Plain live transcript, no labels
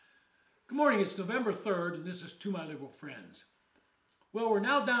morning, it's November 3rd, and this is To My Liberal Friends. Well, we're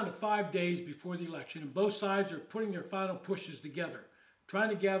now down to 5 days before the election, and both sides are putting their final pushes together, trying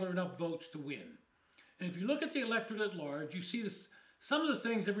to gather enough votes to win. And if you look at the electorate at large, you see some of the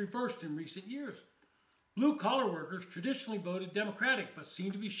things have reversed in recent years. Blue-collar workers traditionally voted Democratic, but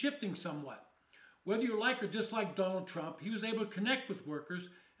seem to be shifting somewhat. Whether you like or dislike Donald Trump, he was able to connect with workers,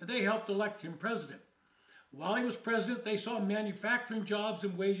 and they helped elect him president. While he was president, they saw manufacturing jobs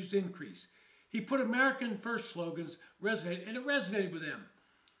and wages increase. He put American First slogans resonate, and it resonated with them.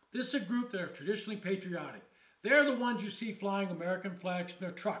 This is a group that are traditionally patriotic. They're the ones you see flying American flags from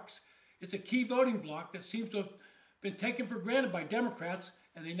their trucks. It's a key voting bloc that seems to have been taken for granted by Democrats,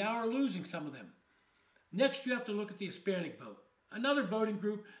 and they now are losing some of them. Next, you have to look at the Hispanic vote, another voting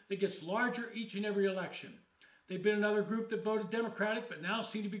group that gets larger each and every election. They've been another group that voted Democratic, but now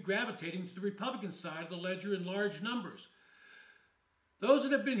seem to be gravitating to the Republican side of the ledger in large numbers. Those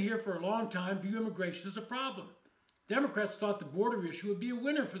that have been here for a long time view immigration as a problem. Democrats thought the border issue would be a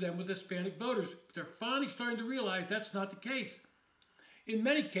winner for them with Hispanic voters, but they're finally starting to realize that's not the case. In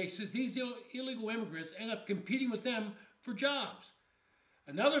many cases, these illegal immigrants end up competing with them for jobs.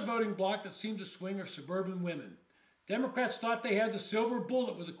 Another voting bloc that seems to swing are suburban women. Democrats thought they had the silver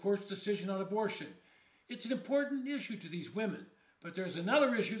bullet with the court's decision on abortion. It's an important issue to these women, but there's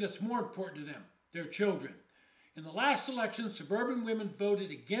another issue that's more important to them, their children. In the last election, suburban women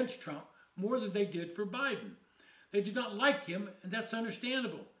voted against Trump more than they did for Biden. They did not like him, and that's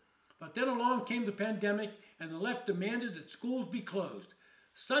understandable. But then along came the pandemic, and the left demanded that schools be closed.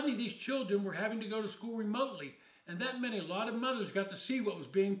 Suddenly, these children were having to go to school remotely, and that meant a lot of mothers got to see what was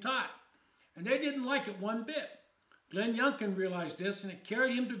being taught. And they didn't like it one bit. Glenn Youngkin realized this, and it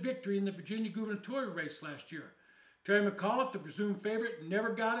carried him to victory in the Virginia gubernatorial race last year. Terry McAuliffe, the presumed favorite, never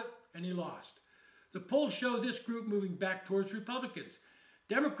got it, and he lost. The polls show this group moving back towards Republicans.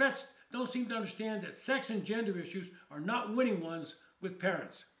 Democrats don't seem to understand that sex and gender issues are not winning ones with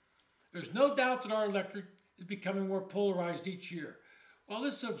parents. There's no doubt that our electorate is becoming more polarized each year. While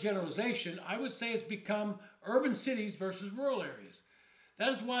this is a generalization, I would say it's become urban cities versus rural areas.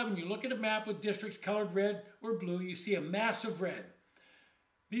 That is why when you look at a map with districts colored red or blue, you see a mass of red.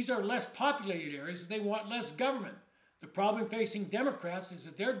 These are less populated areas, and they want less government. The problem facing Democrats is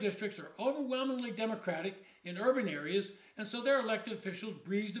that their districts are overwhelmingly Democratic in urban areas, and so their elected officials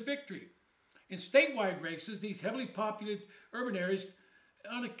breeze the victory. In statewide races, these heavily populated urban areas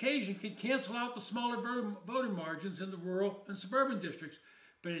on occasion can cancel out the smaller voting margins in the rural and suburban districts,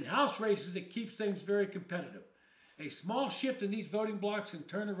 but in House races it keeps things very competitive. A small shift in these voting blocks can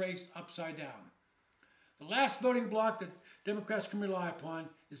turn the race upside down. The last voting bloc that Democrats can rely upon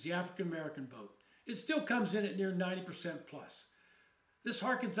is the African American vote. It still comes in at near 90% plus. This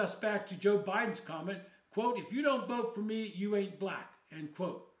harkens us back to Joe Biden's comment, quote, "If you don't vote for me, you ain't black," end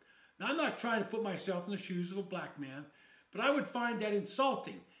quote. Now, I'm not trying to put myself in the shoes of a black man, but I would find that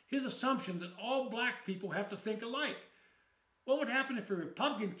insulting, his assumption that all black people have to think alike. What would happen if a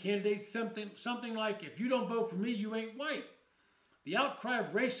Republican candidate said something like, "If you don't vote for me, you ain't white"? The outcry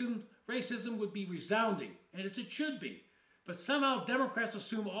of racism would be resounding, and as it should be. But somehow Democrats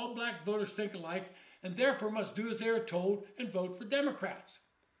assume all black voters think alike and therefore must do as they are told and vote for Democrats.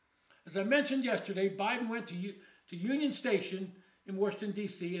 As I mentioned yesterday, Biden went to Union Station in Washington,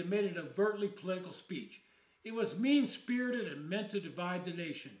 D.C. and made an overtly political speech. It was mean-spirited and meant to divide the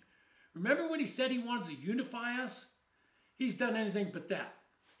nation. Remember when he said he wanted to unify us? He's done anything but that.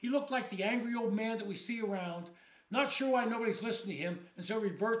 He looked like the angry old man that we see around, not sure why nobody's listening to him, and so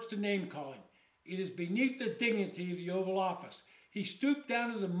reverts to name-calling. It is beneath the dignity of the Oval Office. He stooped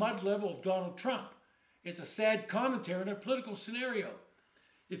down to the mud level of Donald Trump. It's a sad commentary on a political scenario.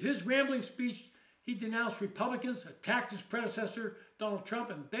 If his rambling speech, he denounced Republicans, attacked his predecessor, Donald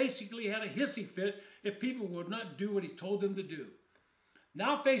Trump, and basically had a hissy fit if people would not do what he told them to do.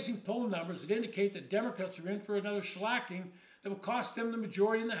 Now facing poll numbers that indicate that Democrats are in for another shellacking that will cost them the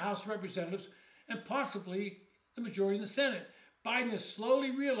majority in the House of Representatives and possibly the majority in the Senate, Biden is slowly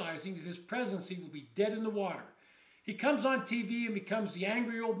realizing that his presidency will be dead in the water. He comes on TV and becomes the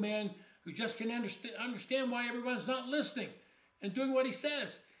angry old man who just can understand why everyone's not listening and doing what he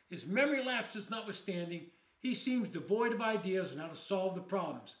says. His memory lapses notwithstanding, he seems devoid of ideas on how to solve the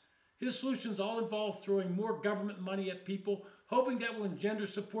problems. His solutions all involve throwing more government money at people, hoping that will engender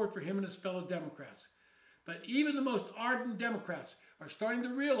support for him and his fellow Democrats. But even the most ardent Democrats are starting to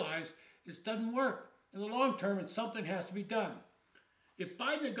realize this doesn't work in the long term and something has to be done. If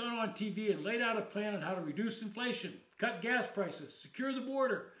Biden had gone on TV and laid out a plan on how to reduce inflation, cut gas prices, secure the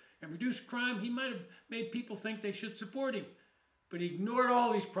border, and reduce crime, he might have made people think they should support him. But he ignored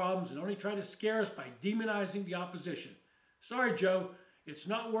all these problems and only tried to scare us by demonizing the opposition. Sorry, Joe, It's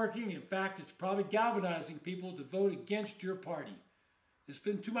not working. In fact, it's probably galvanizing people to vote against your party. It's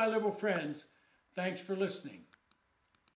been To My Liberal Friends. Thanks for listening.